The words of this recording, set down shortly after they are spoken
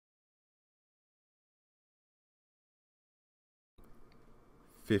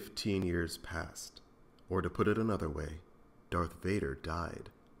15 years passed. Or to put it another way, Darth Vader died.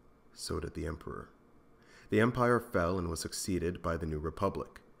 So did the Emperor. The Empire fell and was succeeded by the New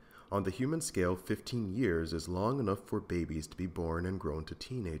Republic. On the human scale, 15 years is long enough for babies to be born and grown to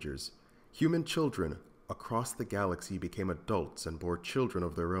teenagers. Human children across the galaxy became adults and bore children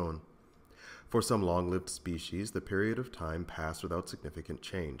of their own. For some long-lived species, the period of time passed without significant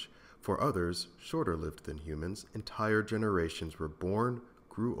change. For others, shorter lived than humans, entire generations were born,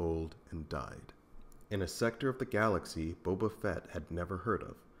 grew old, and died. In a sector of the galaxy Boba Fett had never heard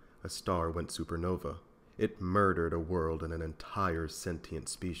of, a star went supernova. It murdered a world and an entire sentient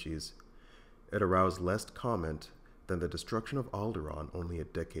species. It aroused less comment than the destruction of Alderaan only a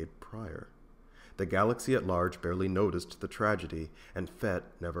decade prior. The galaxy at large barely noticed the tragedy, and Fett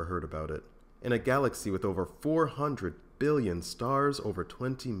never heard about it. In a galaxy with over 400 billion stars, over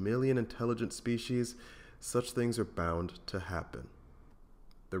 20 million intelligent species, such things are bound to happen.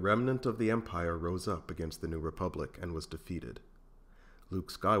 The remnant of the Empire rose up against the New Republic and was defeated.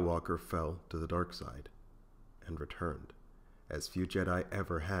 Luke Skywalker fell to the dark side and returned, as few Jedi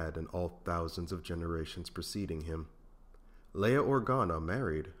ever had in all thousands of generations preceding him. Leia Organa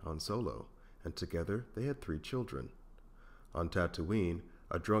married Han Solo, and together they had 3 children. On Tatooine,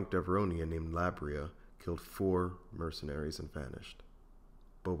 a drunk Deveronian named Labria killed 4 mercenaries and vanished.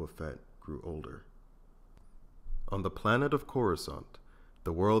 Boba Fett grew older. On the planet of Coruscant,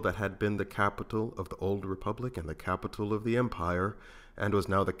 the world that had been the capital of the Old Republic and the capital of the Empire, and was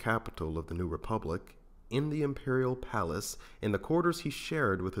now the capital of the New Republic, in the Imperial Palace, in the quarters he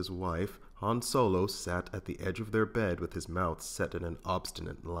shared with his wife, Han Solo sat at the edge of their bed with his mouth set in an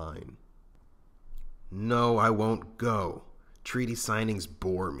obstinate line. "No, I won't go. Treaty signings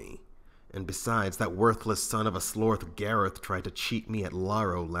bore me. And besides, that worthless son of a Slorth Gareth tried to cheat me at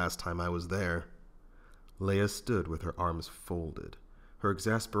Laro last time I was there." Leia stood with her arms folded, her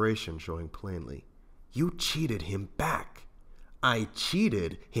exasperation showing plainly. "You cheated him back. I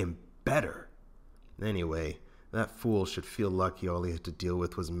cheated him better. Anyway, that fool should feel lucky all he had to deal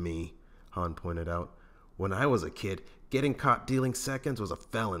with was me," Han pointed out. "When I was a kid, getting caught dealing seconds was a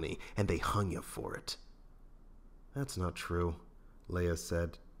felony, and they hung you for it." "That's not true," Leia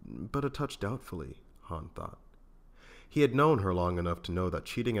said, but a touch doubtfully, Han thought. He had known her long enough to know that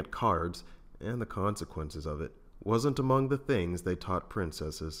cheating at cards, and the consequences of it, wasn't among the things they taught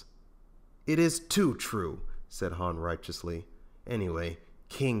princesses. "It is too true," said Han righteously. "Anyway,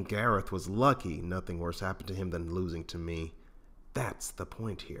 King Gareth was lucky nothing worse happened to him than losing to me. That's the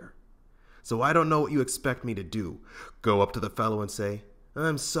point here. So I don't know what you expect me to do. Go up to the fellow and say,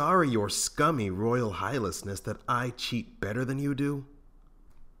 'I'm sorry, your scummy royal highlessness, that I cheat better than you do?'"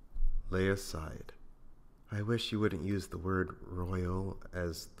 Leia sighed. "I wish you wouldn't use the word royal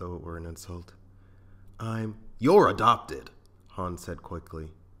as though it were an insult." "You're adopted," Han said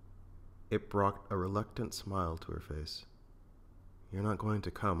quickly. It brought a reluctant smile to her face. "You're not going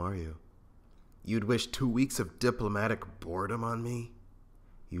to come, are you?" "You'd wish 2 weeks of diplomatic boredom on me?"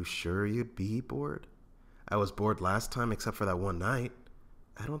 "You sure you'd be bored?" "I was bored last time except for that one night."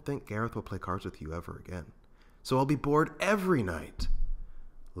 "I don't think Gareth will play cards with you ever again." "So I'll be bored every night."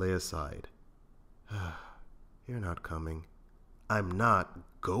 Leia sighed. "You're not coming." "I'm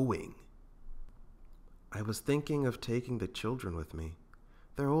not going." "I was thinking of taking the children with me.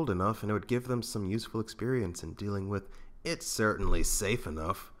 They're old enough, and it would give them some useful experience in dealing with—" "It's certainly safe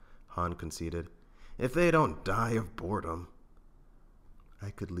enough," Han conceded. "If they don't die of boredom." "I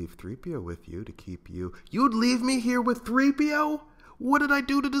could leave 3PO with you to keep you—" "You'd leave me here with 3PO? What did I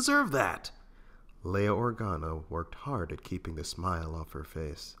do to deserve that?" Leia Organa worked hard at keeping the smile off her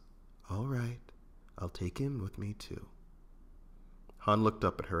face. "All right, I'll take him with me too." Han looked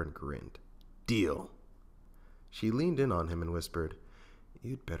up at her and grinned. "Deal." She leaned in on him and whispered,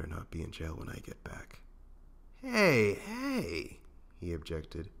 "You'd better not be in jail when I get back." Hey, he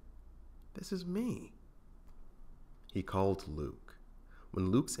objected. "This is me." He called Luke. When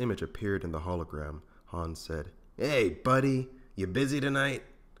Luke's image appeared in the hologram, Han said, "Hey, buddy, you busy tonight?"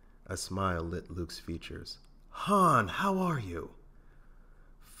 A smile lit Luke's features. "Han, how are you?"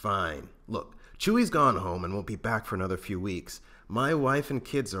 "Fine. Look, Chewie's gone home and won't be back for another few weeks. My wife and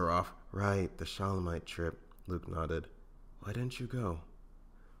kids are off." "Right, the Shalamite trip," Luke nodded. "Why didn't you go?"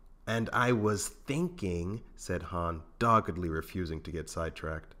 "And I was thinking," said Han, doggedly refusing to get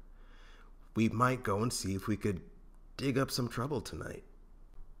sidetracked, "we might go and see if we could dig up some trouble tonight."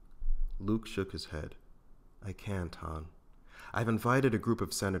 Luke shook his head. "I can't, Han. I've invited a group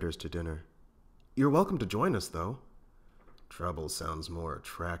of senators to dinner. You're welcome to join us, though." "Trouble sounds more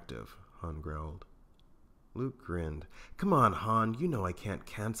attractive," Han growled. Luke grinned. "Come on, Han, you know I can't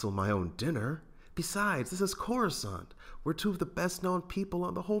cancel my own dinner. Besides, this is Coruscant. We're two of the best-known people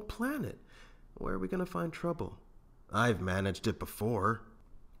on the whole planet. Where are we going to find trouble? I've managed it before.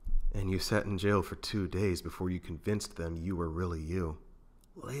 And you sat in jail for 2 days before you convinced them you were really you.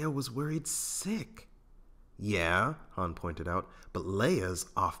 Leia was worried sick. Yeah, Han pointed out, but Leia's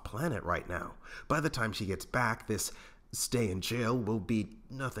off-planet right now. By the time she gets back, this stay in jail will be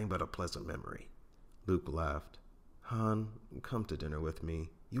nothing but a pleasant memory. Luke laughed. Han, come to dinner with me.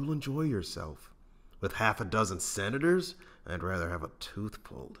 You'll enjoy yourself. With half a dozen senators? I'd rather have a tooth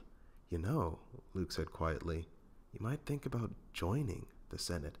pulled. You know, Luke said quietly, you might think about joining the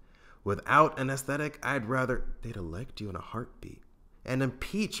Senate. Without an aesthetic, I'd rather they'd elect you in a heartbeat and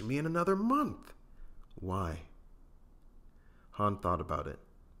impeach me in another month. Why? Han thought about it.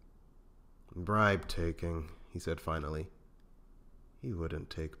 Bribe taking, he said finally. He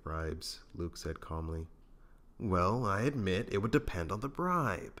wouldn't take bribes, Luke said calmly. Well, I admit it would depend on the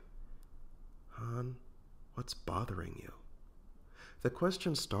bribe. Han, what's bothering you? The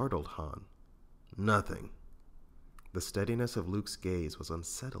question startled Han. Nothing. The steadiness of Luke's gaze was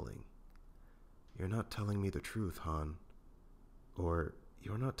unsettling. You're not telling me the truth, Han. Or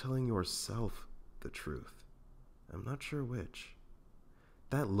you're not telling yourself the truth. I'm not sure which.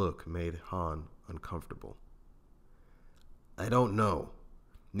 That look made Han uncomfortable. I don't know.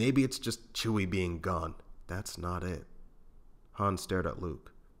 Maybe it's just Chewie being gone. That's not it. Han stared at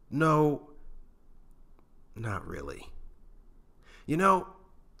Luke. No, not really. You know,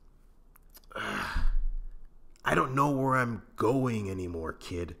 I don't know where I'm going anymore,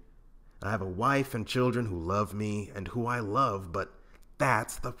 kid. I have a wife and children who love me and who I love, but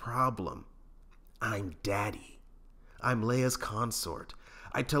that's the problem. I'm Daddy. I'm Leia's consort.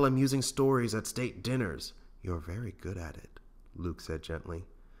 I tell amusing stories at state dinners. You're very good at it, Luke said gently.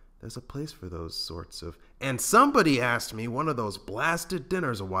 There's a place for those sorts of... And somebody asked me one of those blasted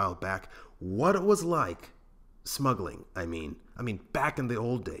dinners a while back what it was like. Smuggling, I mean back in the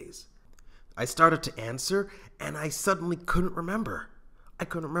old days. I started to answer, and I suddenly couldn't remember. I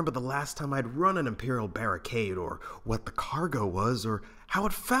couldn't remember the last time I'd run an Imperial barricade, or what the cargo was, or how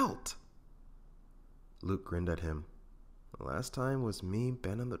it felt. Luke grinned at him. The last time was me,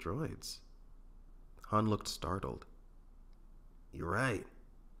 Ben, and the droids. Han looked startled. You're right.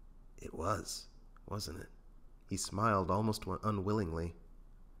 It was, wasn't it? He smiled almost unwillingly.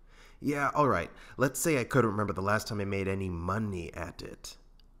 Yeah, all right. Let's say I couldn't remember the last time I made any money at it.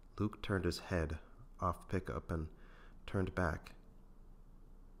 Luke turned his head off pickup and turned back.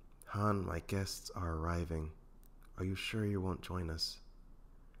 Han, my guests are arriving. Are you sure you won't join us?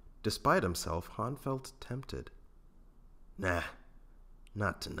 Despite himself, Han felt tempted. Nah,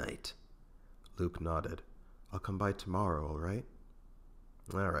 not tonight. Luke nodded. I'll come by tomorrow, all right?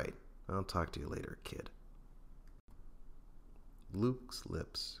 All right, I'll talk to you later, kid. Luke's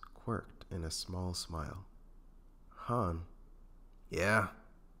lips quirked in a small smile. Han. Yeah.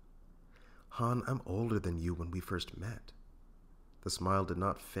 Han, I'm older than you when we first met. The smile did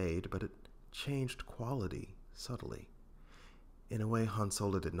not fade, but it changed quality subtly, in a way Han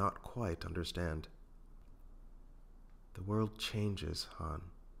Solo did not quite understand. The world changes, Han.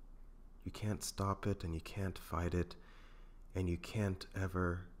 You can't stop it, and you can't fight it, and you can't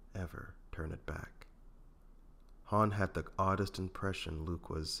ever, ever turn it back. Han had the oddest impression Luke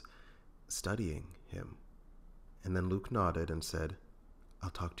was studying him. And then Luke nodded and said, I'll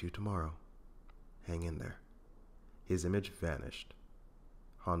talk to you tomorrow. Hang in there. His image vanished.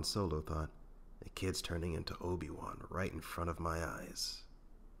 Han Solo thought, the kid's turning into Obi-Wan right in front of my eyes.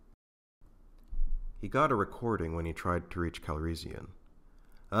 He got a recording when he tried to reach Calrissian.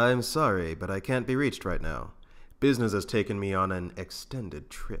 I'm sorry, but I can't be reached right now. Business has taken me on an extended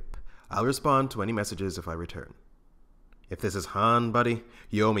trip. I'll respond to any messages if I return. If this is Han, buddy,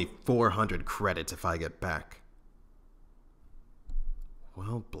 you owe me 400 credits if I get back.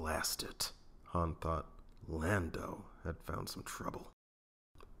 Well, blast it, Han thought. Lando had found some trouble.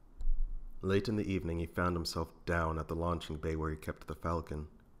 Late in the evening, he found himself down at the launching bay where he kept the Falcon.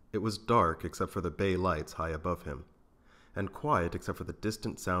 It was dark except for the bay lights high above him, and quiet except for the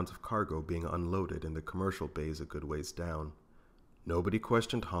distant sounds of cargo being unloaded in the commercial bays a good ways down. Nobody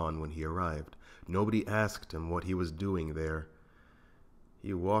questioned Han when he arrived. Nobody asked him what he was doing there.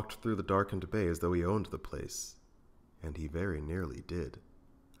 He walked through the darkened bay as though he owned the place, and he very nearly did.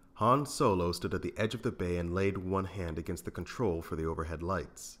 Han Solo stood at the edge of the bay and laid one hand against the control for the overhead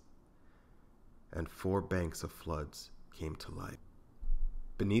lights. And 4 banks of floods came to life.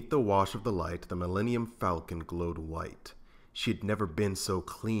 Beneath the wash of the light, the Millennium Falcon glowed white. She had never been so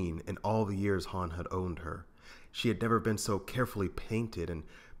clean in all the years Han had owned her. She had never been so carefully painted and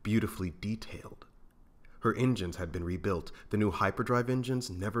beautifully detailed. Her engines had been rebuilt. The new hyperdrive engines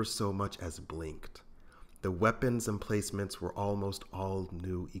never so much as blinked. The weapons emplacements were almost all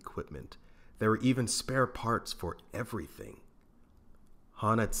new equipment. There were even spare parts for everything.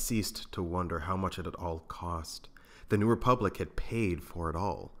 Han had ceased to wonder how much it had all cost. The New Republic had paid for it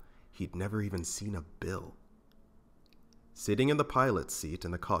all. He'd never even seen a bill. Sitting in the pilot's seat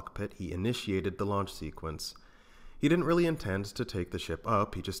in the cockpit, he initiated the launch sequence. He didn't really intend to take the ship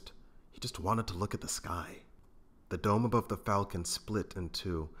up, he just wanted to look at the sky. The dome above the Falcon split in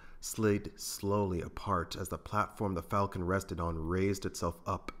two, slid slowly apart as the platform the Falcon rested on raised itself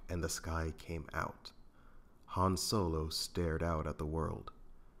up and the sky came out. Han Solo stared out at the world.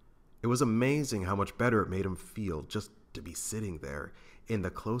 It was amazing how much better it made him feel just to be sitting there, in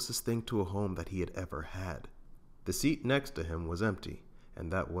the closest thing to a home that he had ever had. The seat next to him was empty,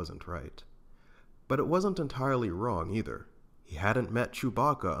 and that wasn't right. But it wasn't entirely wrong either. He hadn't met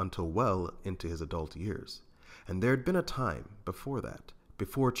Chewbacca until well into his adult years. And there had been a time before that,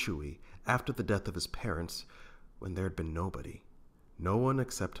 before Chewie, after the death of his parents, when there had been nobody. No one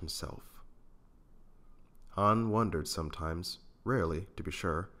except himself. Han wondered sometimes, rarely to be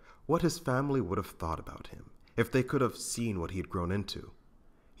sure, what his family would have thought about him, if they could have seen what he had grown into.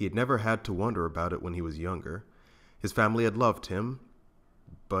 He had never had to wonder about it when he was younger. His family had loved him,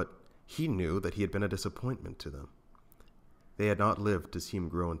 but he knew that he had been a disappointment to them. They had not lived to see him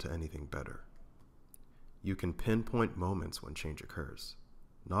grow into anything better. You can pinpoint moments when change occurs.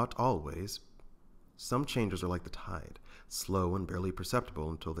 Not always. Some changes are like the tide, slow and barely perceptible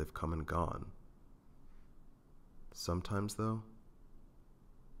until they've come and gone. Sometimes, though,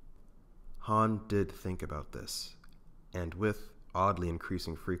 Han did think about this, and with oddly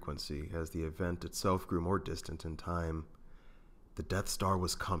increasing frequency as the event itself grew more distant in time, the Death Star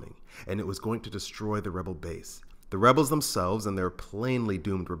was coming, and it was going to destroy the Rebel base, the Rebels themselves and their plainly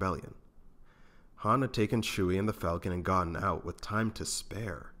doomed rebellion. Han had taken Chewie and the Falcon and gotten out with time to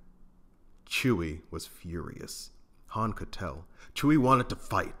spare. Chewie was furious. Han could tell. Chewie wanted to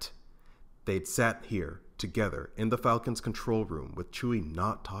fight. They'd sat here, together, in the Falcon's control room, with Chewie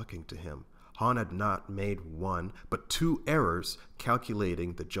not talking to him. Han had not made one, but two errors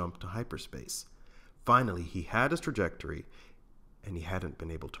calculating the jump to hyperspace. Finally, he had his trajectory, and he hadn't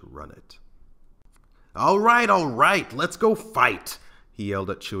been able to run it. All right, let's go fight!" He yelled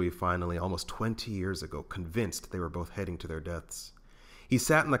at Chewie finally, almost 20 years ago, convinced they were both heading to their deaths. He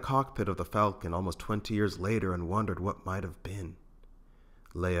sat in the cockpit of the Falcon almost 20 years later and wondered what might have been.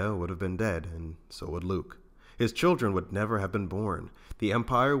 Leia would have been dead, and so would Luke. His children would never have been born. The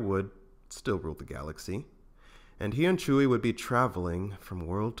Empire would still rule the galaxy. And he and Chewie would be traveling from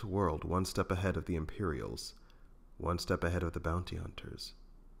world to world, one step ahead of the Imperials, one step ahead of the bounty hunters.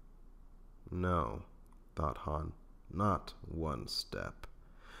 No, thought Han, not one step.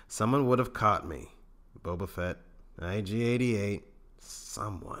 Someone would have caught me. Boba Fett, IG-88,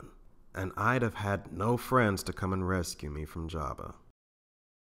 someone. And I'd have had no friends to come and rescue me from Jabba.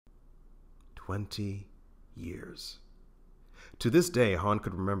 20 years. To this day, Han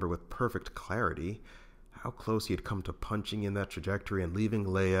could remember with perfect clarity how close he had come to punching in that trajectory and leaving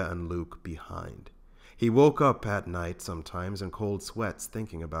Leia and Luke behind. He woke up at night sometimes in cold sweats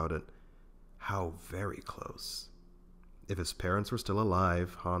thinking about it. How very close. If his parents were still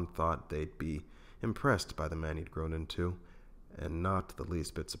alive, Han thought they'd be impressed by the man he'd grown into, and not the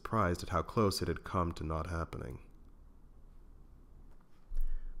least bit surprised at how close it had come to not happening.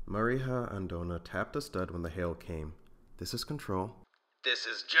 Mariha Andona tapped a stud when the hail came. "This is Control." "This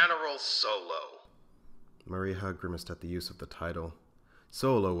is General Solo." Mariha grimaced at the use of the title.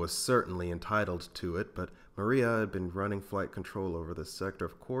 Solo was certainly entitled to it, but Maria had been running flight control over this sector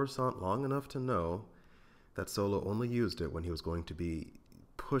of Coruscant long enough to know that Solo only used it when he was going to be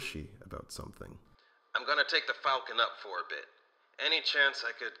pushy about something. "I'm gonna take the Falcon up for a bit. Any chance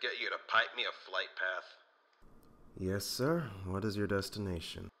I could get you to pipe me a flight path?" "Yes, sir. What is your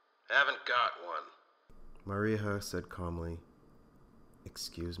destination?" "Haven't got one." Mariha said calmly.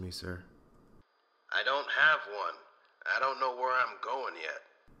 "Excuse me, sir?" "I don't have one. I don't know where I'm going yet."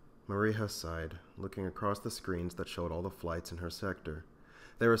 Mariha sighed, looking across the screens that showed all the flights in her sector.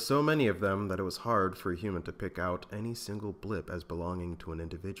 There were so many of them that it was hard for a human to pick out any single blip as belonging to an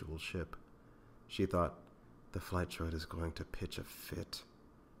individual ship. She thought, the flight droid is going to pitch a fit.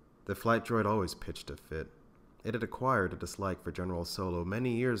 The flight droid always pitched a fit. It had acquired a dislike for General Solo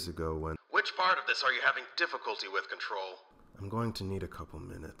many years ago when... "Which part of this are you having difficulty with, Control?" "I'm going to need a couple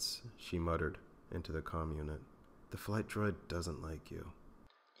minutes," she muttered into the comm unit. "The flight droid doesn't like you."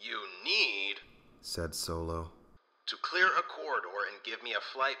 "You need," said Solo, "to clear a corridor and give me a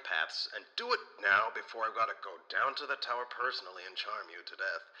flight paths, and do it now before I've got to go down to the tower personally and charm you to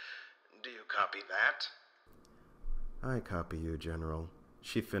death. Do you copy that?" I copy you, General.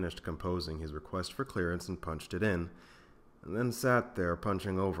 She finished composing his request for clearance and punched it in, and then sat there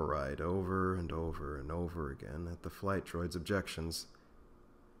punching override over and over and over again at the flight droid's objections.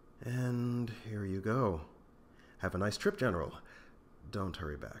 And here you go. Have a nice trip, General. Don't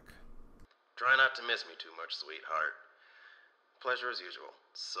hurry back. Try not to miss me too much, sweetheart. Pleasure as usual.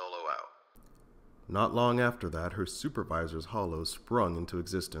 Solo out. Not long after that, her supervisor's holo sprung into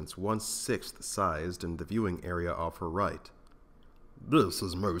existence, 1/6 sized in the viewing area off her right. This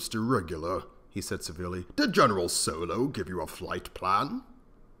is most irregular, he said severely. Did General Solo give you a flight plan?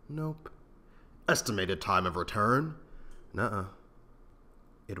 Nope. Estimated time of return? Nuh-uh.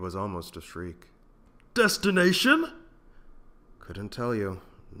 It was almost a shriek. Destination? Couldn't tell you.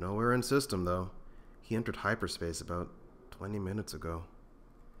 Nowhere in system, though. He entered hyperspace about 20 minutes ago.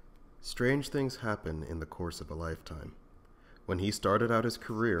 Strange things happen in the course of a lifetime. When he started out his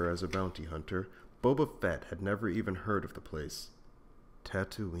career as a bounty hunter, Boba Fett had never even heard of the place.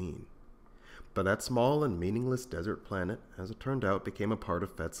 Tatooine. But that small and meaningless desert planet, as it turned out, became a part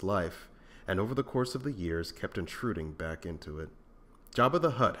of Fett's life, and over the course of the years kept intruding back into it. Jabba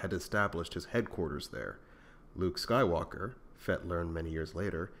the Hutt had established his headquarters there. Luke Skywalker, Fett learned many years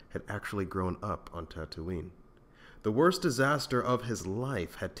later, had actually grown up on Tatooine. The worst disaster of his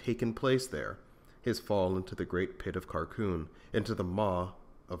life had taken place there, his fall into the great pit of Carkoon, into the maw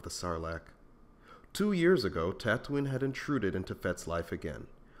of the Sarlacc. 2 years ago, Tatooine had intruded into Fett's life again.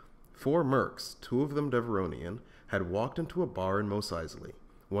 4 mercs, 2 of them Devaronian, had walked into a bar in Mos Eisley.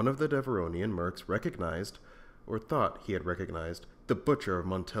 One of the Devaronian mercs recognized, or thought he had recognized, the butcher of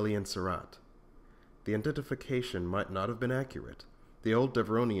Montelian Surat. The identification might not have been accurate. The old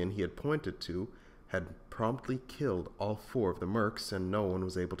Devaronian he had pointed to had promptly killed all 4 of the mercs, and no one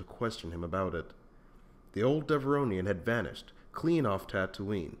was able to question him about it. The old Devaronian had vanished, clean off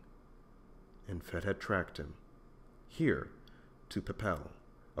Tatooine, and Fett had tracked him. Here, to Papel,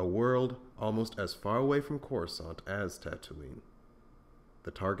 a world almost as far away from Coruscant as Tatooine.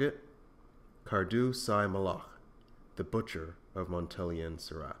 The target? Cardu Sai Malach, the butcher of Montelian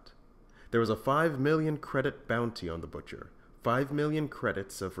Surat. There was a 5 million credit bounty on the butcher, 5 million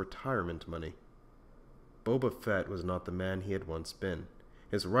credits of retirement money. Boba Fett was not the man he had once been.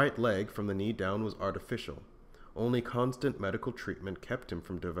 His right leg from the knee down was artificial. Only constant medical treatment kept him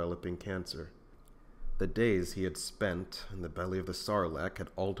from developing cancer. The days he had spent in the belly of the Sarlacc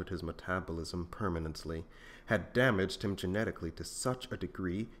had altered his metabolism permanently, had damaged him genetically to such a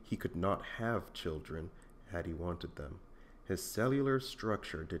degree he could not have children had he wanted them. His cellular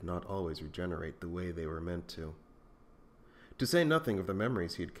structure did not always regenerate the way they were meant to. To say nothing of the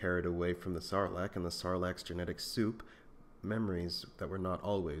memories he had carried away from the Sarlacc and the Sarlacc's genetic soup, memories that were not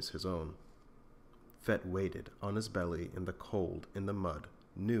always his own. Fett waited on his belly in the cold, in the mud,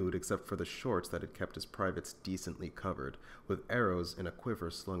 nude except for the shorts that had kept his privates decently covered, with arrows in a quiver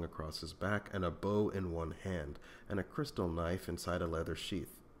slung across his back and a bow in one hand, and a crystal knife inside a leather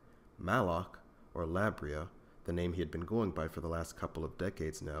sheath. Malak, or Labria, the name he had been going by for the last couple of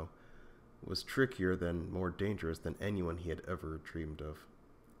decades now, was trickier than more dangerous than anyone he had ever dreamed of.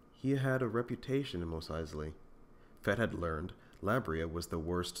 He had a reputation in Mos Eisley. Fett had learned Labria was the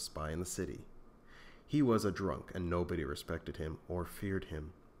worst spy in the city. He was a drunk, and nobody respected him or feared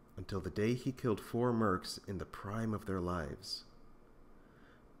him, until the day he killed 4 mercs in the prime of their lives.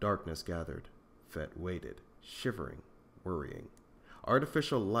 Darkness gathered. Fett waited, shivering, worrying.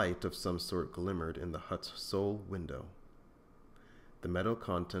 Artificial light of some sort glimmered in the hut's sole window. The metal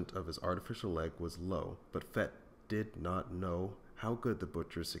content of his artificial leg was low, but Fett did not know how good the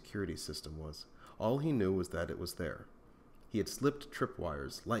butcher's security system was. All he knew was that it was there. He had slipped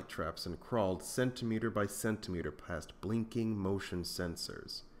tripwires, light traps, and crawled centimeter by centimeter past blinking motion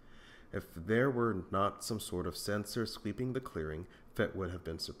sensors. If there were not some sort of sensor sweeping the clearing, Fett would have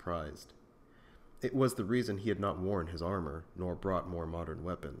been surprised. It was the reason he had not worn his armor, nor brought more modern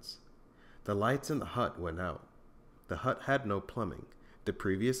weapons. The lights in the hut went out. The hut had no plumbing. The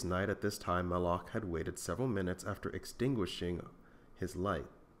previous night at this time, Malak had waited several minutes after extinguishing his light,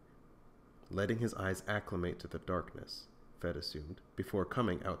 letting his eyes acclimate to the darkness, Fett assumed, before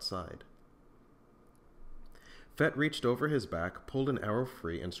coming outside. Fett reached over his back, pulled an arrow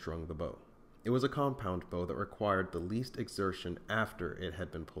free, and strung the bow. It was a compound bow that required the least exertion after it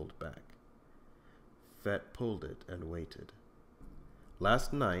had been pulled back. Fett pulled it and waited.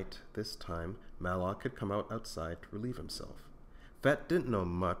 Last night, this time, Malak had come outside to relieve himself. Fett didn't know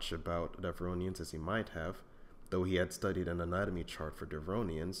much about Devaronians as he might have. Though he had studied an anatomy chart for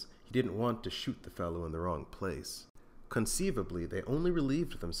Devaronians, he didn't want to shoot the fellow in the wrong place. Conceivably, they only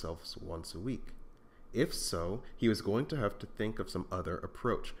relieved themselves once a week. If so, he was going to have to think of some other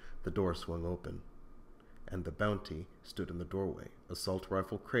approach. The door swung open. and the bounty stood in the doorway, assault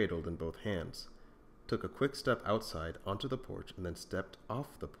rifle cradled in both hands. Took a quick step outside onto the porch and then stepped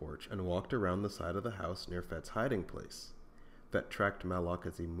off the porch and walked around the side of the house near Fett's hiding place. Fett tracked Malak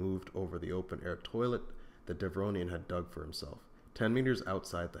as he moved over the open-air toilet the Devronian had dug for himself, 10 meters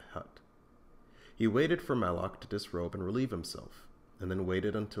outside the hut. He waited for Malak to disrobe and relieve himself, and then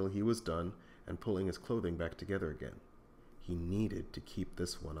waited until he was done and pulling his clothing back together again. He needed to keep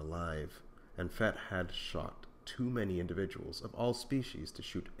this one alive, and Fett had shot too many individuals of all species to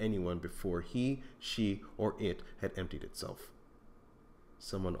shoot anyone before he, she, or it had emptied itself.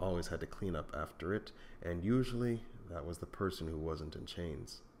 Someone always had to clean up after it, and usually that was the person who wasn't in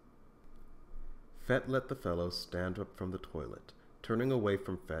chains. Fett let the fellow stand up from the toilet, turning away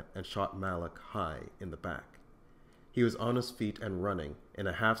from Fett, and shot Malak high in the back. He was on his feet and running, in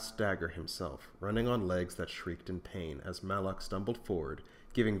a half-stagger himself, running on legs that shrieked in pain as Malak stumbled forward,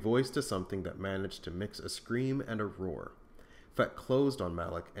 giving voice to something that managed to mix a scream and a roar. Fett closed on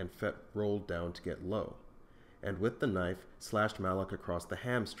Malak, and Fett rolled down to get low, and with the knife slashed Malak across the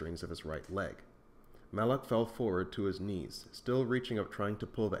hamstrings of his right leg. Malak fell forward to his knees, still reaching up trying to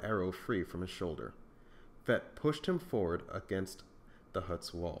pull the arrow free from his shoulder. Fett pushed him forward against the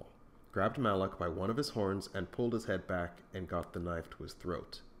hut's wall, grabbed Malak by one of his horns and pulled his head back and got the knife to his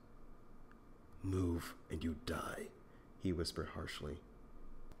throat. "Move and you die," he whispered harshly.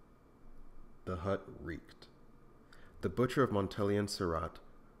 The hut reeked. The butcher of Montelian Serat,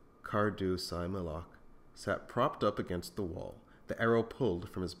 Kardu Saimalak, sat propped up against the wall, the arrow pulled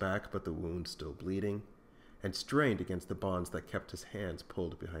from his back but the wound still bleeding, and strained against the bonds that kept his hands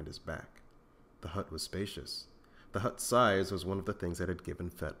pulled behind his back. The hut was spacious. The hut's size was one of the things that had given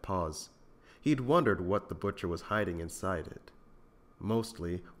Fett pause. He'd wondered what the butcher was hiding inside it.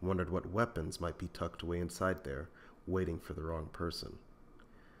 Mostly wondered what weapons might be tucked away inside there, waiting for the wrong person.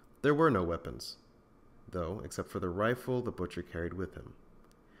 There were no weapons, though, except for the rifle the butcher carried with him.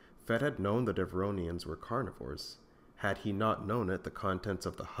 Fett had known the Devronians were carnivores. Had he not known it, the contents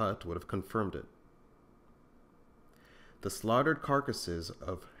of the hut would have confirmed it. The slaughtered carcasses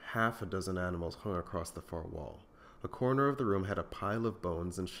of half a dozen animals hung across the far wall. A corner of the room had a pile of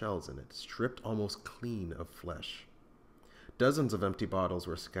bones and shells in it, stripped almost clean of flesh. Dozens of empty bottles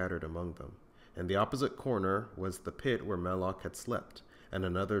were scattered among them, and the opposite corner was the pit where Malak had slept, and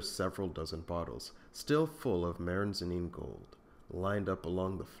another several dozen bottles, still full of Maranzanine gold, lined up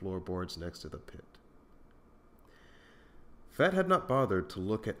along the floorboards next to the pit. Fett had not bothered to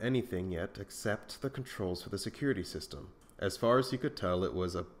look at anything yet except the controls for the security system. As far as he could tell, it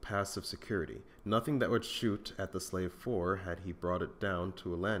was a passive security, nothing that would shoot at the Slave 4 had he brought it down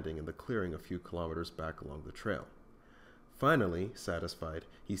to a landing in the clearing a few kilometers back along the trail. Finally, satisfied,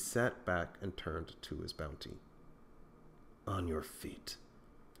 he sat back and turned to his bounty. "On your feet.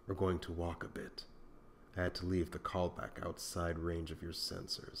 We're going to walk a bit. I had to leave the callback outside range of your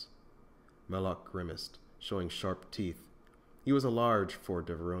sensors." Malak grimaced, showing sharp teeth. He was a large for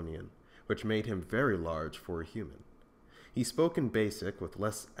Devronian, which made him very large for a human. He spoke in Basic with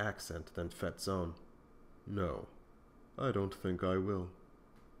less accent than Fett's own. "No, I don't think I will."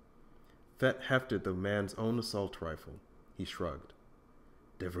 Fett hefted the man's own assault rifle. He shrugged.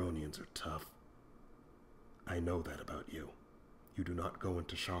 "Devronians are tough. I know that about you. You do not go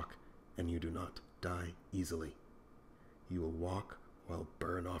into shock, and you do not die easily. You will walk while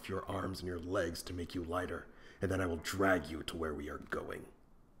burn off your arms and your legs to make you lighter, and then I will drag you to where we are going."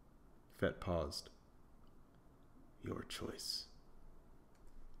 Fett paused. "Your choice."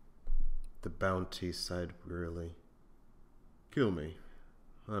 The bounty sighed wearily. "Kill me.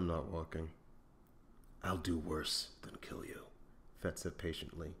 I'm not walking." "I'll do worse than kill you," Fett said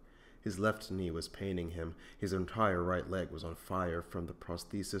patiently. His left knee was paining him, his entire right leg was on fire from the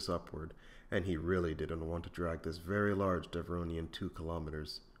prosthesis upward, and he really didn't want to drag this very large Devronian 2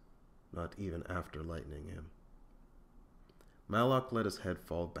 kilometers, not even after lightning him. Malak let his head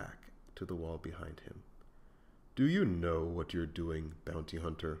fall back to the wall behind him. "Do you know what you're doing, bounty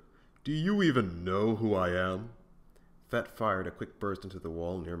hunter? Do you even know who I am?" Fett fired a quick burst into the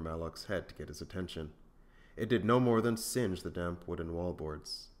wall near Malak's head to get his attention. It did no more than singe the damp wooden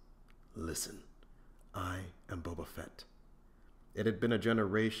wallboards. "Listen, I am Boba Fett." It had been a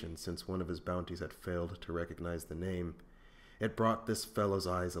generation since one of his bounties had failed to recognize the name. It brought this fellow's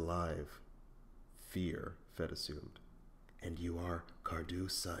eyes alive. Fear, Fett assumed. "And you are Kardu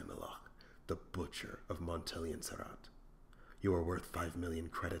Saimalak, the butcher of Montelian Serat. You are worth 5 million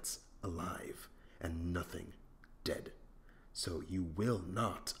credits alive, and nothing dead. So you will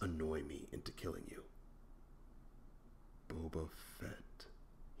not annoy me into killing you." "Boba Fett,"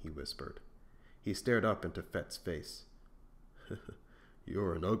 he whispered. He stared up into Fett's face.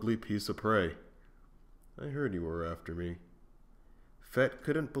 "You're an ugly piece of prey. I heard you were after me. Fett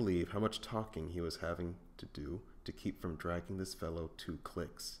couldn't believe how much talking he was having to do to keep from dragging this fellow 2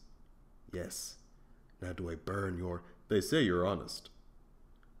 clicks. Yes. Now do I burn your... They say you're honest.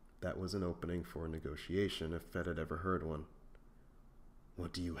 That was an opening for a negotiation if Fett had ever heard one.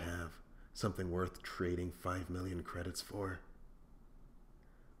 What do you have? Something worth trading 5 million credits for?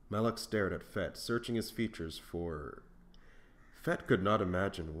 Malak stared at Fett, searching his features for... Fett could not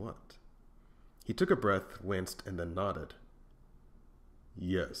imagine what. He took a breath, winced, and then nodded.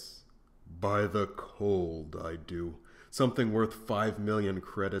 Yes, by the cold I do. Something worth 5 million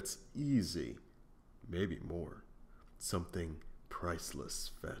credits easy. Maybe more. Something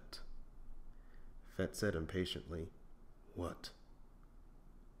priceless, Fett. Fett said impatiently, What?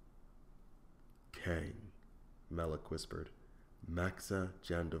 Kang, Malak whispered. Maxa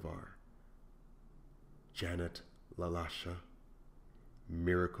Jandavar. Janet Lalasha.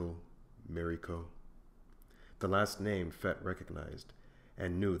 Miracle Miriko. The last name Fett recognized,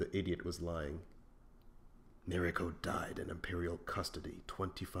 and knew the idiot was lying. Miriko died in Imperial custody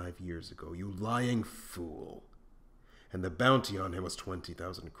 25 years ago, you lying fool. And the bounty on him was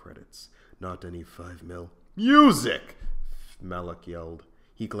 20,000 credits, not any 5 mil. Music! Malak yelled.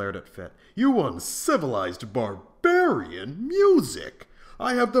 He glared at Fett. You uncivilized barbarian! Music!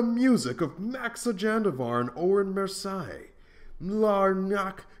 I have the music of Maxa Jandavar and Oren Mersai.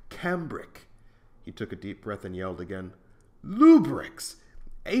 Larnak Cambric. He took a deep breath and yelled again. Lubrix!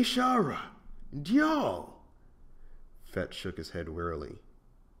 Ashara! Dial! Fett shook his head wearily.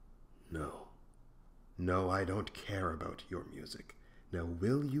 No. No, I don't care about your music. Now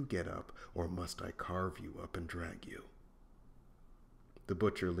will you get up, or must I carve you up and drag you? The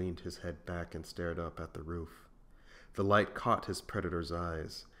butcher leaned his head back and stared up at the roof. The light caught his predator's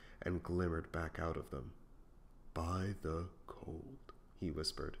eyes and glimmered back out of them. By the cold, he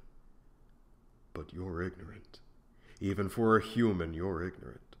whispered. But you're ignorant. Even for a human, you're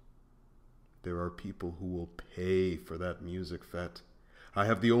ignorant. There are people who will pay for that music, Fett. I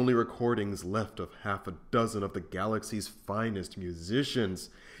have the only recordings left of 6 of the galaxy's finest musicians.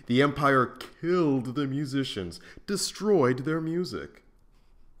 The Empire killed the musicians, destroyed their music.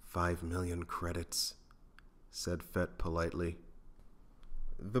 5 million credits, said Fett politely.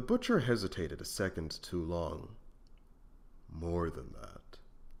 The butcher hesitated a second too long. More than that.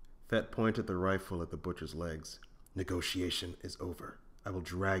 Fett pointed the rifle at the butcher's legs. Negotiation is over. I will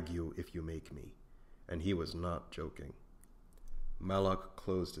drag you if you make me. And he was not joking. Malak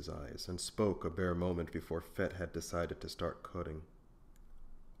closed his eyes and spoke a bare moment before Fett had decided to start cutting.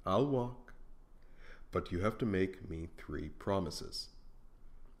 I'll walk, but you have to make me 3 promises.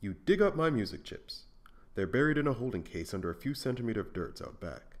 You dig up my music chips. They're buried in a holding case under a few centimeters of dirt out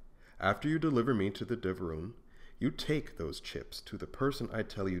back. After you deliver me to the Deveroon, you take those chips to the person I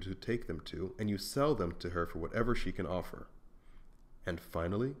tell you to take them to, and you sell them to her for whatever she can offer. And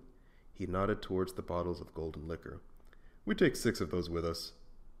finally, he nodded towards the bottles of golden liquor. We take 6 of those with us.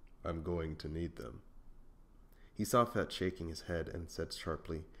 I'm going to need them. He saw Fett shaking his head and said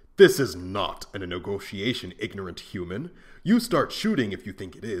sharply, This is not a negotiation, ignorant human. You start shooting if you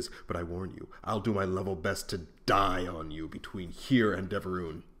think it is, but I warn you, I'll do my level best to die on you between here and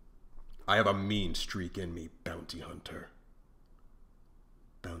Deveroon. I have a mean streak in me, bounty hunter.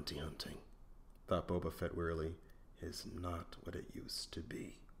 Bounty hunting, thought Boba Fett wearily, is not what it used to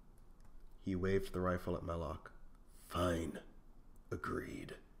be. He waved the rifle at Malak. Fine.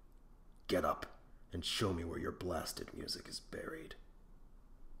 Agreed. Get up and show me where your blasted music is buried.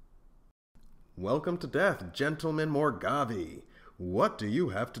 Welcome to death, Gentleman Morgavi. What do you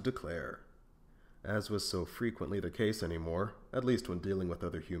have to declare? As was so frequently the case anymore, at least when dealing with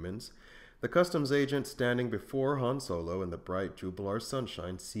other humans, the customs agent standing before Han Solo in the bright Jubilar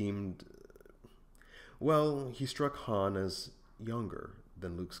sunshine seemed... Well, he struck Han as younger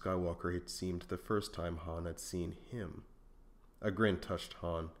than Luke Skywalker had seemed the first time Han had seen him. A grin touched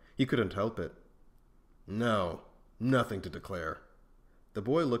Han. He couldn't help it. No, nothing to declare. The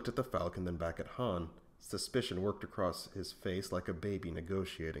boy looked at the Falcon, then back at Han. Suspicion worked across his face like a baby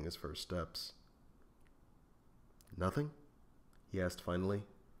negotiating his first steps. Nothing? He asked finally.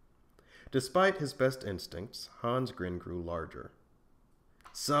 Despite his best instincts, Han's grin grew larger.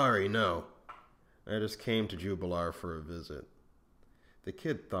 Sorry, no. I just came to Jubilar for a visit. The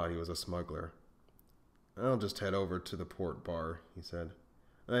kid thought he was a smuggler. I'll just head over to the port bar, he said.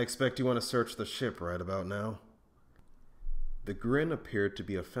 I expect you want to search the ship right about now. The grin appeared to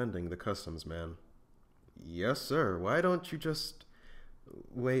be offending the customs man. Yes, sir. Why don't you just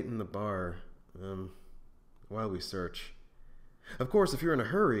wait in the bar, while we search? Of course, if you're in a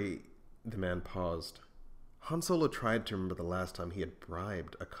hurry... The man paused. Han Solo tried to remember the last time he had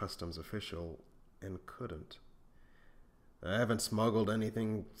bribed a customs official. and couldn't. "I haven't smuggled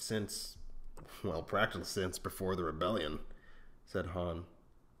anything since, well, practically since before the rebellion," said Han.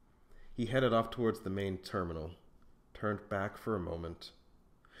 He headed off towards the main terminal, turned back for a moment.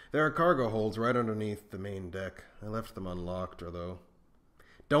 "There are cargo holds right underneath the main deck. I left them unlocked, though.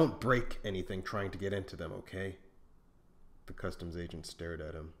 Don't break anything trying to get into them, okay?" The customs agent stared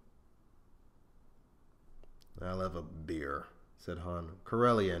at him. "I'll have a beer," said Han.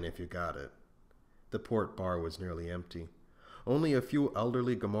 "Corellian, if you got it." The port bar was nearly empty. Only a few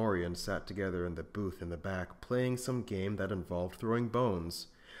elderly Gamorreans sat together in the booth in the back, playing some game that involved throwing bones.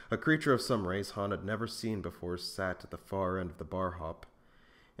 A creature of some race Han had never seen before sat at the far end of the bar hop,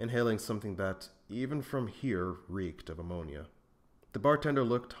 inhaling something that, even from here, reeked of ammonia. The bartender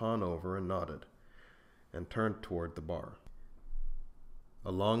looked Han over and nodded, and turned toward the bar.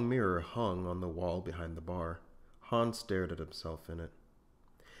 A long mirror hung on the wall behind the bar. Han stared at himself in it.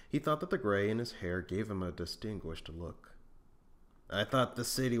 He thought that the gray in his hair gave him a distinguished look. "I thought the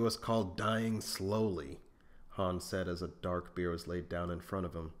city was called Dying Slowly," Han said as a dark beer was laid down in front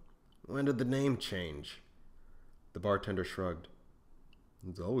of him. "When did the name change?" The bartender shrugged.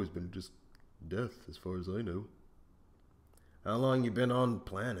 "It's always been just death, as far as I know." "How long you been on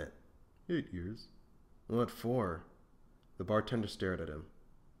planet?" 8 years. "What for?" The bartender stared at him.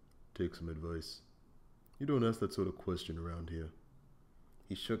 "Take some advice. You don't ask that sort of question around here."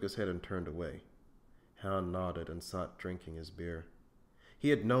 He shook his head and turned away. Han nodded and sat drinking his beer. He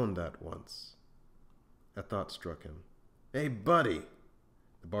had known that once. A thought struck him. "Hey, buddy!"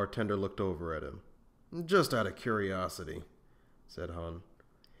 The bartender looked over at him. "Just out of curiosity," said Han.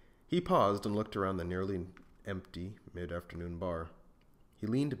 He paused and looked around the nearly empty mid-afternoon bar. He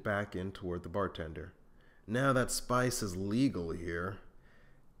leaned back in toward the bartender. "Now that spice is legal here,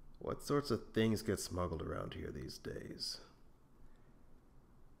 what sorts of things get smuggled around here these days?"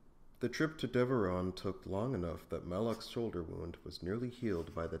 The trip to Deveron took long enough that Malak's shoulder wound was nearly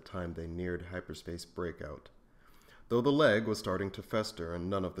healed by the time they neared hyperspace breakout. Though the leg was starting to fester and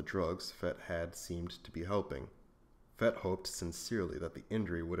none of the drugs Fett had seemed to be helping, Fett hoped sincerely that the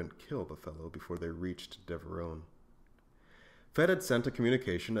injury wouldn't kill the fellow before they reached Deveron. Fett had sent a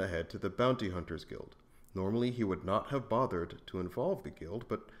communication ahead to the Bounty Hunters Guild. Normally he would not have bothered to involve the guild,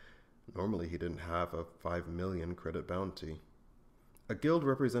 but normally he didn't have a 5 million credit bounty. A guild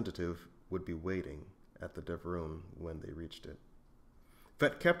representative would be waiting at the Deveron when they reached it.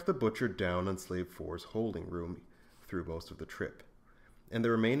 Fett kept the Butcher down in Slave 4's holding room through most of the trip. In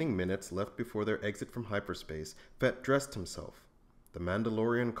the remaining minutes left before their exit from hyperspace, Fett dressed himself. The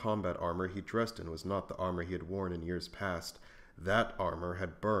Mandalorian combat armor he dressed in was not the armor he had worn in years past. That armor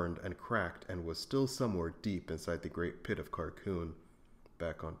had burned and cracked and was still somewhere deep inside the great pit of Carkoon,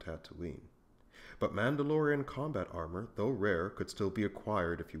 back on Tatooine. But Mandalorian combat armor, though rare, could still be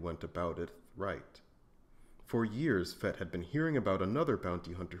acquired if you went about it right. For years, Fett had been hearing about another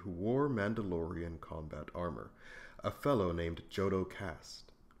bounty hunter who wore Mandalorian combat armor, a fellow named Jodo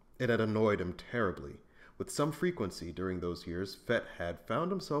Kast. It had annoyed him terribly. With some frequency during those years, Fett had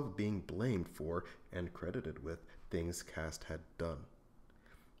found himself being blamed for, and credited with, things Kast had done.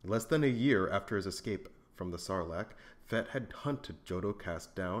 Less than a year after his escape from the Sarlacc, Fett had hunted Jodo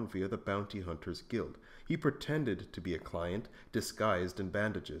Kast down via the Bounty Hunters Guild. He pretended to be a client, disguised in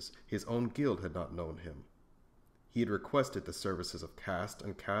bandages. His own guild had not known him. He had requested the services of Kast,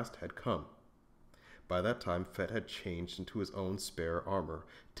 and Kast had come. By that time, Fett had changed into his own spare armor,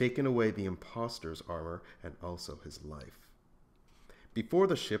 taken away the imposter's armor, and also his life. Before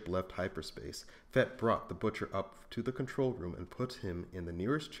the ship left hyperspace, Fett brought the Butcher up to the control room and put him in the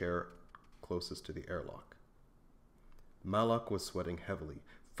nearest chair closest to the airlock. Malak was sweating heavily,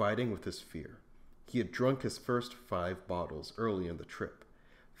 fighting with his fear. He had drunk his first 5 bottles early in the trip.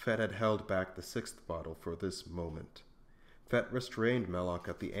 Fett had held back the 6th bottle for this moment. Fett restrained Malak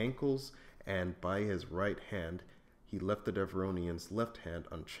at the ankles, and by his right hand, he left the Deveronian's left hand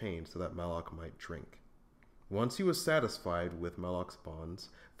unchained so that Malak might drink. Once he was satisfied with Malak's bonds,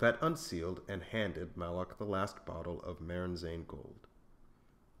 Fett unsealed and handed Malak the last bottle of Marinzane Gold.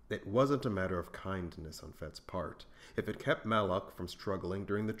 It wasn't a matter of kindness on Fett's part. If it kept Malak from struggling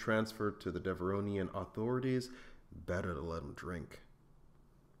during the transfer to the Deveronian authorities, better to let him drink.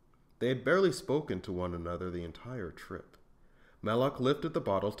 They had barely spoken to one another the entire trip. Malak lifted the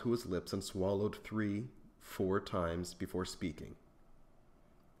bottle to his lips and swallowed 3-4 times before speaking.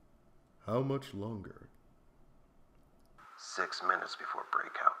 "How much longer?" 6 minutes before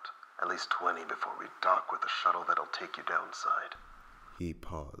breakout. At least 20 before we dock with the shuttle that'll take you downside. He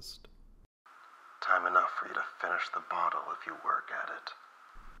paused. Time enough for you to finish the bottle if you work at it.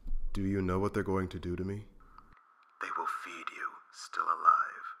 "Do you know what they're going to do to me?" They will feed you, still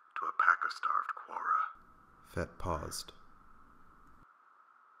alive, to a pack of starved Quora. Fett paused.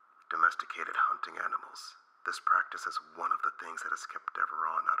 Domesticated hunting animals. This practice is one of the things that has kept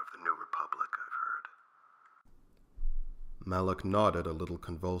Deveron out of the New Republic, I've heard. Malak nodded a little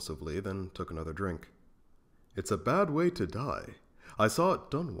convulsively, then took another drink. It's a bad way to die. I saw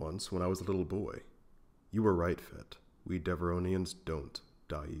it done once when I was a little boy. You were right, Fett. We Deveronians don't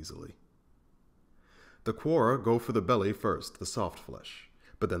die easily. The Quora go for the belly first, the soft flesh,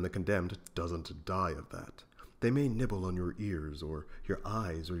 but then the condemned doesn't die of that. They may nibble on your ears, or your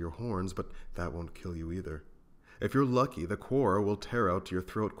eyes, or your horns, but that won't kill you either. If you're lucky, the Quora will tear out your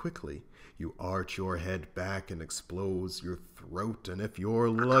throat quickly. You arch your head back and expose your throat, and if you're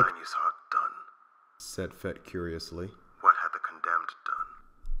lucky... The time you saw it done, said Fett curiously. what had the condemned done?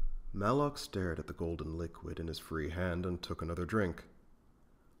 Malak stared at the golden liquid in his free hand and took another drink.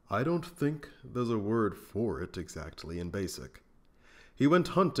 I don't think there's a word for it exactly in basic. He went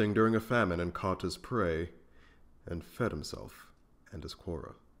hunting during a famine and caught his prey, and fed himself and his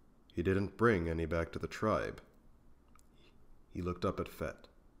Quora. He didn't bring any back to the tribe. He looked up at Fett.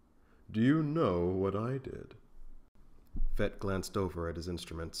 Do you know what I did? Fett glanced over at his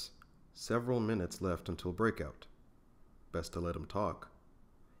instruments. Several minutes left until breakout. Best to let him talk.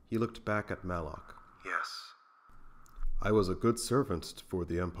 He looked back at Malak. Yes. I was a good servant for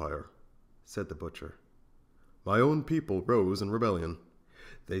the Empire, said the butcher. My own people rose in rebellion.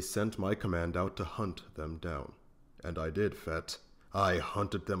 They sent my command out to hunt them down. And I did, Fett. I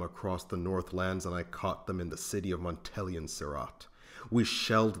hunted them across the Northlands, and I caught them in the city of Montelian Sirat. We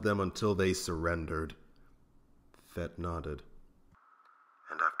shelled them until they surrendered. Fett nodded.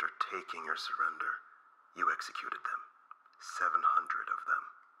 And after taking your surrender, you executed them. 700 of them.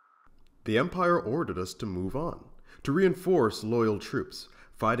 The Empire ordered us to move on, to reinforce loyal troops,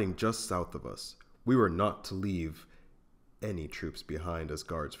 fighting just south of us. We were not to leave any troops behind as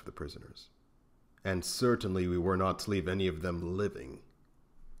guards for the prisoners. And certainly we were not to leave any of them living.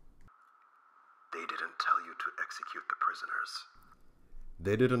 They didn't tell you to execute the prisoners.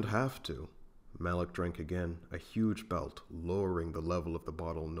 They didn't have to. Malak drank again, a huge bout, lowering the level of the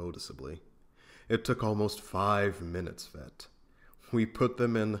bottle noticeably. It took almost 5 minutes, Fett. We put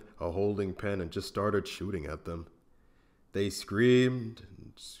them in a holding pen and just started shooting at them. They screamed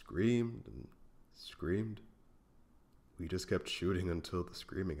and screamed and screamed. We just kept shooting until the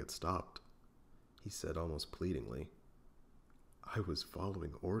screaming had stopped. He said almost pleadingly. I was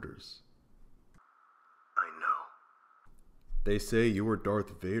following orders. I know. They say you were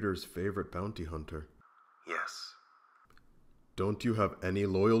Darth Vader's favorite bounty hunter. Yes. Don't you have any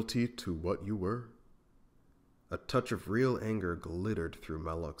loyalty to what you were? A touch of real anger glittered through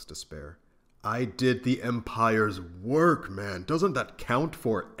Malak's despair. I did the Empire's work, man. Doesn't that count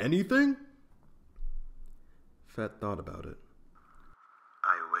for anything? Fett thought about it.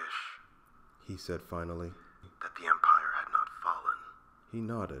 I wish, he said finally. that the Empire had not fallen. He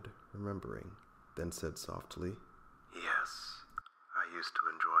nodded, remembering, then said softly, Yes, I used to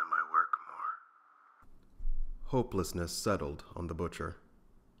enjoy my work more. Hopelessness settled on the butcher.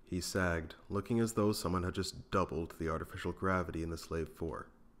 He sagged, looking as though someone had just doubled the artificial gravity in the Slave 4.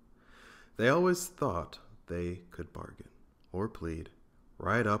 They always thought they could bargain, or plead,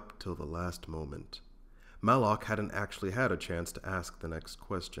 right up till the last moment. Malak hadn't actually had a chance to ask the next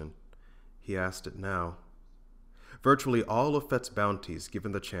question. He asked it now. Virtually all of Fett's bounties,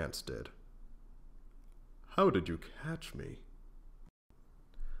 given the chance, did. How did you catch me?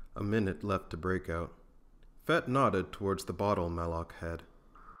 A minute left to break out. Fett nodded towards the bottle Malak had.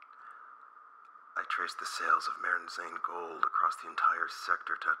 I traced the sales of Marinzane gold across the entire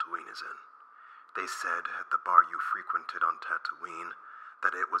sector Tatooine is in. They said at the bar you frequented on Tatooine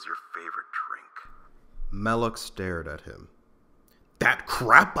that it was your favorite drink. Malak stared at him. That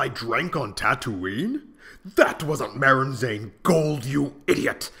crap I drank on Tatooine? That wasn't Marinzane gold, you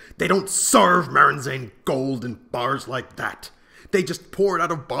idiot! They don't serve Marinzane gold in bars like that. They just pour it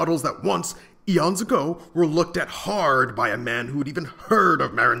out of bottles that once, eons ago, were looked at hard by a man who'd even heard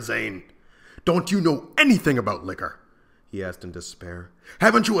of Marinzane. Don't you know anything about liquor? He asked in despair.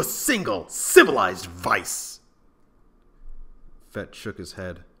 Haven't you a single civilized vice? Fett shook his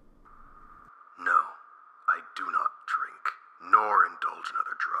head. No, I do not drink, nor indulge in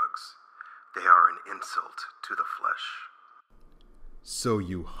other drugs. They are an insult to the flesh. So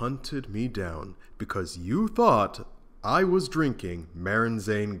you hunted me down because you thought I was drinking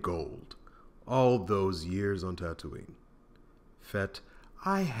Marinzane gold all those years on Tatooine. Fett,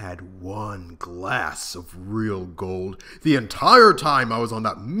 I had one glass of real gold the entire time I was on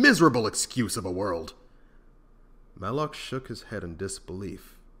that miserable excuse of a world. Malak shook his head in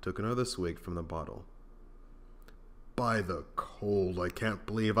disbelief, took another swig from the bottle. By the cold, I can't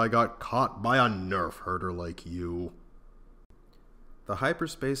believe I got caught by a nerf herder like you. The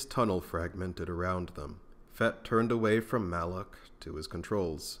hyperspace tunnel fragmented around them. Fett turned away from Malak to his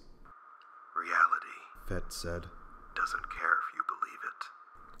controls. Reality, Fett said. Doesn't care if you believe it.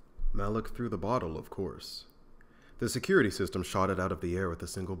 Malak threw the bottle, of course. The security system shot it out of the air with a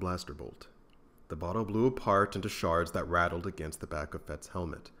single blaster bolt. The bottle blew apart into shards that rattled against the back of Fett's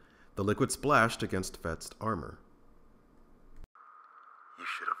helmet. The liquid splashed against Fett's armor. You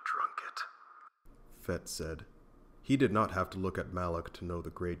should have drunk it, Fett said. He did not have to look at Malak to know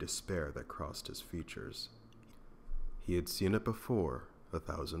the gray despair that crossed his features. He had seen it before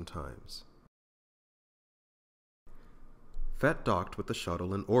 1,000 times. Fett docked with the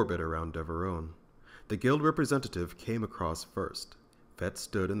shuttle in orbit around Deveron. The guild representative came across first. Fett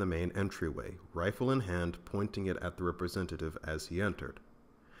stood in the main entryway, rifle in hand, pointing it at the representative as he entered.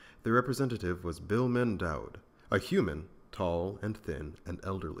 The representative was Billman Dowd, a human, tall and thin and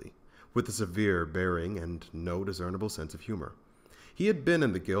elderly, with a severe bearing and no discernible sense of humor. He had been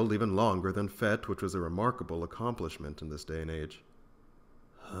in the guild even longer than Fett, which was a remarkable accomplishment in this day and age.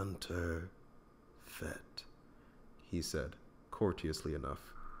 "Hunter Fett," he said, courteously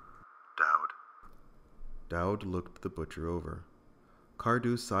enough. Dowd. Dowd looked the butcher over.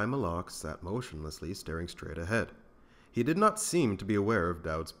 Kardu Malak sat motionlessly, staring straight ahead. He did not seem to be aware of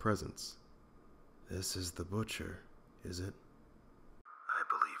Dowd's presence. "This is the butcher, is it?" I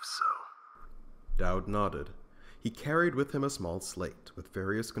believe so. Dowd nodded. He carried with him a small slate with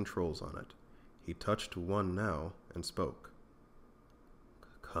various controls on it. He touched one now and spoke.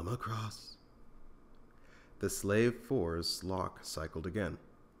 "Come across." The Slave 4's lock cycled again.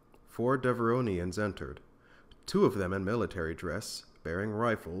 4 Deveronians entered, 2 of them in military dress, bearing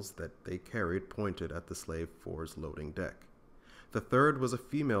rifles that they carried pointed at the Slave 4's loading deck. The third was a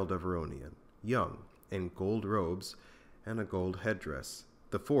female Deveronian, young, in gold robes and a gold headdress.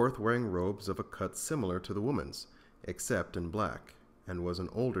 The fourth wearing robes of a cut similar to the woman's, except in black, and was an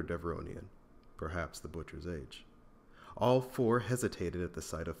older Deveronian, perhaps the butcher's age. All 4 hesitated at the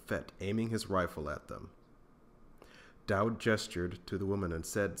sight of Fett, aiming his rifle at them. Dowd gestured to the woman and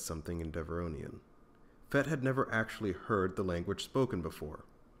said something in Deveronian. Fett had never actually heard the language spoken before.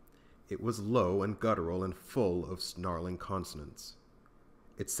 It was low and guttural and full of snarling consonants.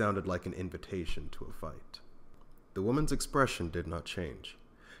 It sounded like an invitation to a fight. The woman's expression did not change.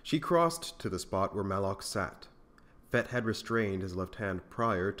 She crossed to the spot where Malak sat. Fett had restrained his left hand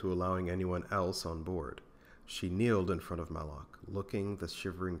prior to allowing anyone else on board. She kneeled in front of Malak, looking the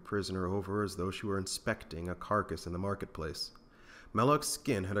shivering prisoner over as though she were inspecting a carcass in the marketplace. Malak's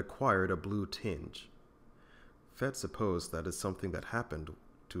skin had acquired a blue tinge. Fett supposed that is something that happened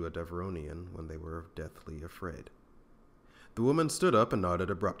to a Deveronian when they were deathly afraid. The woman stood up and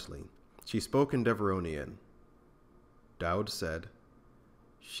nodded abruptly. She spoke in Deveronian. Dowd said,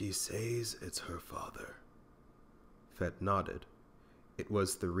 "She says it's her father." Fett nodded. It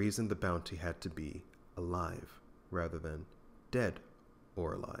was the reason the bounty had to be alive, rather than dead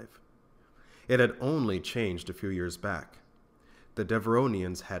or alive. It had only changed a few years back. The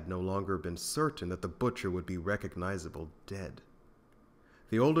Deveronians had no longer been certain that the butcher would be recognizable dead.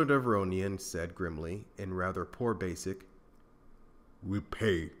 The older Deveronian said grimly, in rather poor basic, "We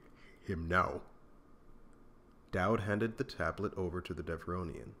pay him now." Dowd handed the tablet over to the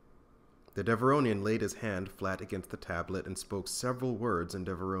Deveronian. The Deveronian laid his hand flat against the tablet and spoke several words in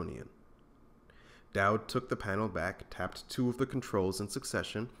Deveronian. Dowd took the panel back, tapped 2 of the controls in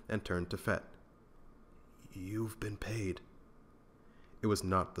succession, and turned to Fett. "You've been paid." It was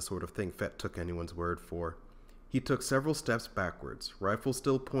not the sort of thing Fett took anyone's word for. He took several steps backwards, rifle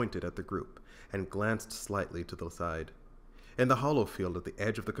still pointed at the group, and glanced slightly to the side. In the holofield at the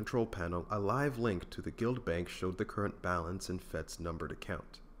edge of the control panel, a live link to the guild bank showed the current balance in Fett's numbered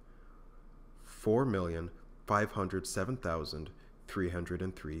account.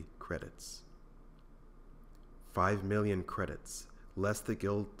 4,507,303 credits. 5 million credits, less the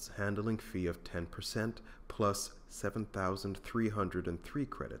guild's handling fee of 10%, plus 7,303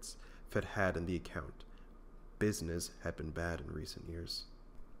 credits Fett had in the account. Business had been bad in recent years.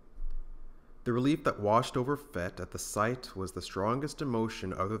 The relief that washed over Fett at the sight was the strongest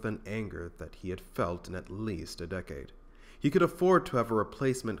emotion other than anger that he had felt in at least a decade. He could afford to have a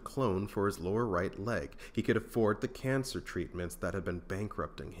replacement clone for his lower right leg. He could afford the cancer treatments that had been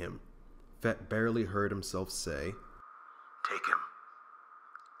bankrupting him. Fett barely heard himself say, "Take him.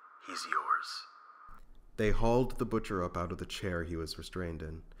 He's yours." They hauled the butcher up out of the chair he was restrained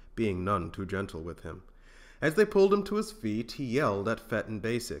in, being none too gentle with him. As they pulled him to his feet, he yelled at Fett in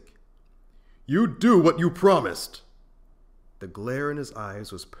Basic. "You do what you promised!" The glare in his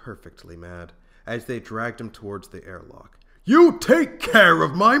eyes was perfectly mad. as they dragged him towards the airlock. You take care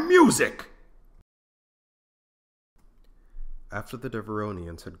of my music! After the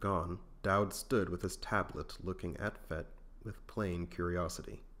Deveronians had gone, Dowd stood with his tablet looking at Fett with plain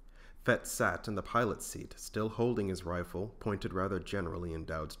curiosity. Fett sat in the pilot's seat, still holding his rifle, pointed rather generally in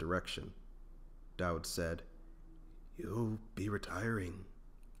Dowd's direction. Dowd said, "You'll be retiring,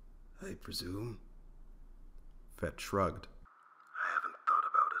 I presume?" Fett shrugged. I haven't thought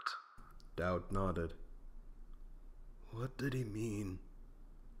about it. Dowd nodded. What did he mean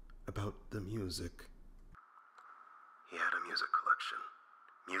about the music? He had a music collection.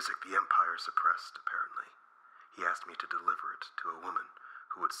 Music the Empire suppressed, apparently. He asked me to deliver it to a woman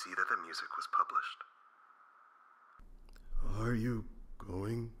who would see that the music was published. Are you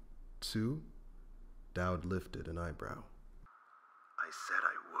going to? Dowd lifted an eyebrow. I said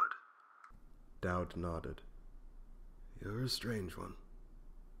I would. Dowd nodded. You're a strange one.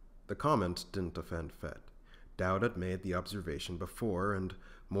 The comment didn't offend Fett. Dowd had made the observation before, and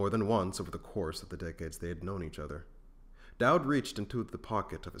more than once over the course of the decades they had known each other. Dowd reached into the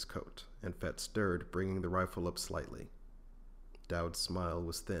pocket of his coat, and Fett stirred, bringing the rifle up slightly. Dowd's smile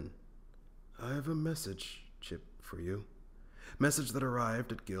was thin. I have a message, Chip, for you. Message that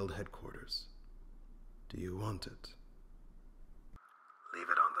arrived at Guild headquarters. Do you want it? Leave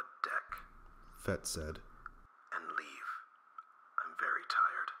it on the deck, Fett said. and leave. I'm very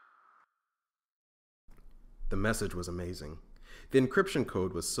tired. The message was amazing. The encryption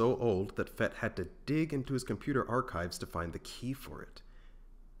code was so old that Fett had to dig into his computer archives to find the key for it.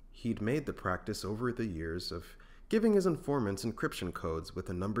 He'd made the practice over the years of giving his informants encryption codes with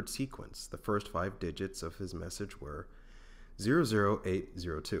a numbered sequence. The first 5 digits of his message were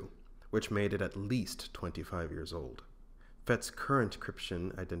 00802, which made it at least 25 years old. Fett's current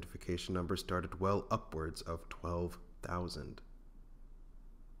encryption identification number started well upwards of 12,000.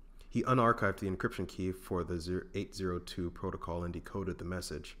 He unarchived the encryption key for the 802 protocol and decoded the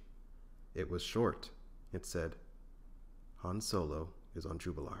message. It was short. It said, Han Solo is on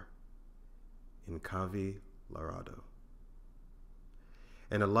Jubilar, in Cavi Larado.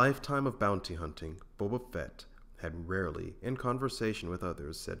 In a lifetime of bounty hunting, Boba Fett had rarely, in conversation with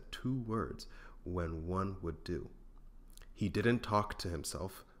others, said 2 words when one would do. He didn't talk to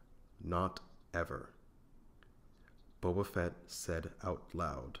himself, not ever. Boba Fett said out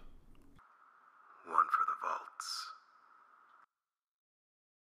loud, One for the vaults.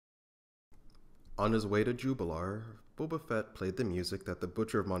 On his way to Jubilar, Boba Fett played the music that the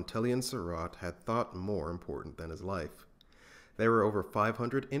Butcher of Montelian Surat had thought more important than his life. There were over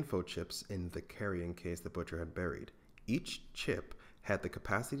 500 info chips in the carrying case the Butcher had buried. Each chip had the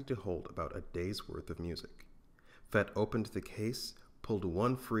capacity to hold about a day's worth of music. Fett opened the case, pulled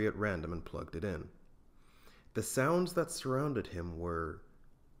one free at random, and plugged it in. The sounds that surrounded him were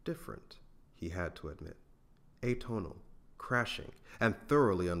different, he had to admit. Atonal, crashing, and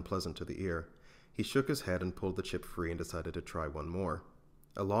thoroughly unpleasant to the ear. He shook his head and pulled the chip free and decided to try one more.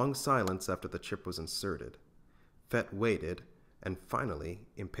 A long silence after the chip was inserted. Fett waited, and finally,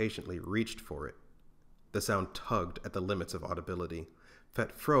 impatiently reached for it. The sound tugged at the limits of audibility.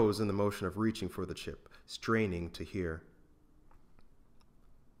 Fett froze in the motion of reaching for the chip, straining to hear.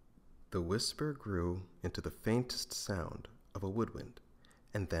 The whisper grew into the faintest sound of a woodwind,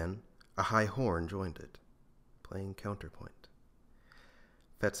 and then a high horn joined it, playing counterpoint.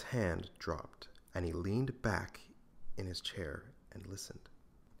 Fett's hand dropped, and he leaned back in his chair and listened.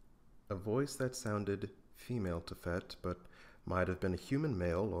 A voice that sounded female to Fett, but might have been a human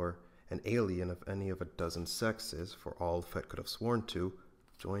male or an alien of any of a dozen sexes, for all Fett could have sworn to,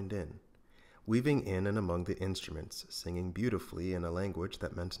 joined in, weaving in and among the instruments, singing beautifully in a language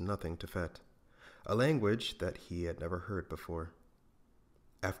that meant nothing to Fett, a language that he had never heard before.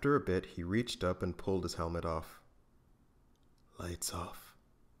 After a bit, he reached up and pulled his helmet off. Lights off,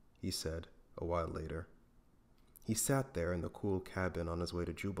 he said a while later. He sat there in the cool cabin on his way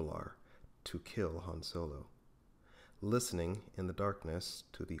to Jubilar to kill Han Solo, listening in the darkness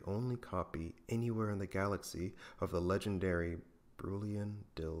to the only copy anywhere in the galaxy of the legendary Brulian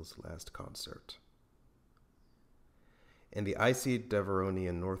Dill's last concert. In the icy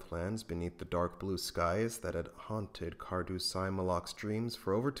Deveronian Northlands, beneath the dark blue skies that had haunted Cardu Malak's dreams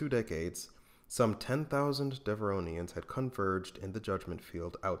for over 2 decades, some 10,000 Deveronians had converged in the judgment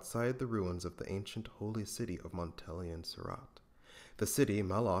field outside the ruins of the ancient holy city of Montelian Surat. The city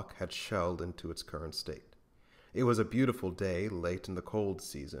Malak had shelled into its current state. It was a beautiful day late in the cold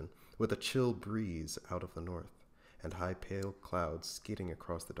season, with a chill breeze out of the north, and high pale clouds skidding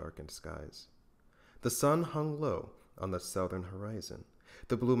across the darkened skies. The sun hung low on the southern horizon.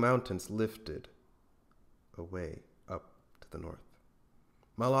 The blue mountains lifted away up to the north.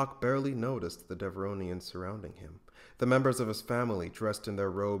 Malak barely noticed the Deveronians surrounding him, the members of his family dressed in their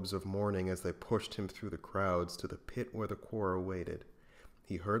robes of mourning as they pushed him through the crowds to the pit where the Quora waited.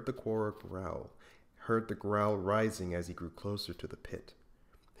 He heard the Quora growl, heard the growl rising as he grew closer to the pit.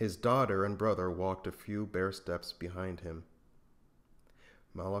 His daughter and brother walked a few bare steps behind him.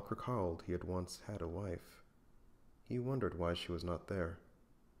 Malak recalled he had once had a wife. He wondered why she was not there.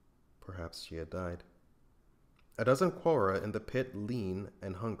 Perhaps she had died. A dozen Quora in the pit, lean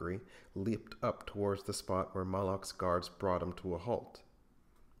and hungry, leaped up towards the spot where Malak's guards brought him to a halt.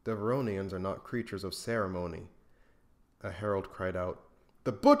 The Veronians are not creatures of ceremony. A herald cried out,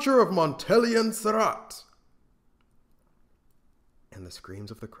 "The butcher of Montelian Sarat!" And the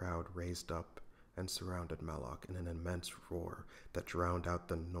screams of the crowd raised up and surrounded Malak in an immense roar that drowned out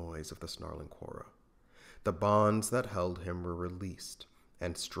the noise of the snarling Quora. The bonds that held him were released,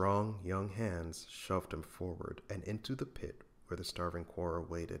 and strong young hands shoved him forward and into the pit where the starving Quora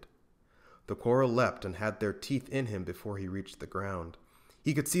waited. The Quora leapt and had their teeth in him before he reached the ground.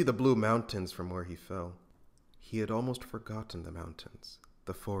 He could see the blue mountains from where he fell. He had almost forgotten the mountains,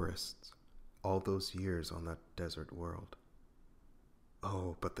 the forests, all those years on that desert world.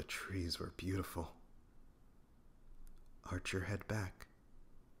 Oh, but the trees were beautiful. Arch your head back.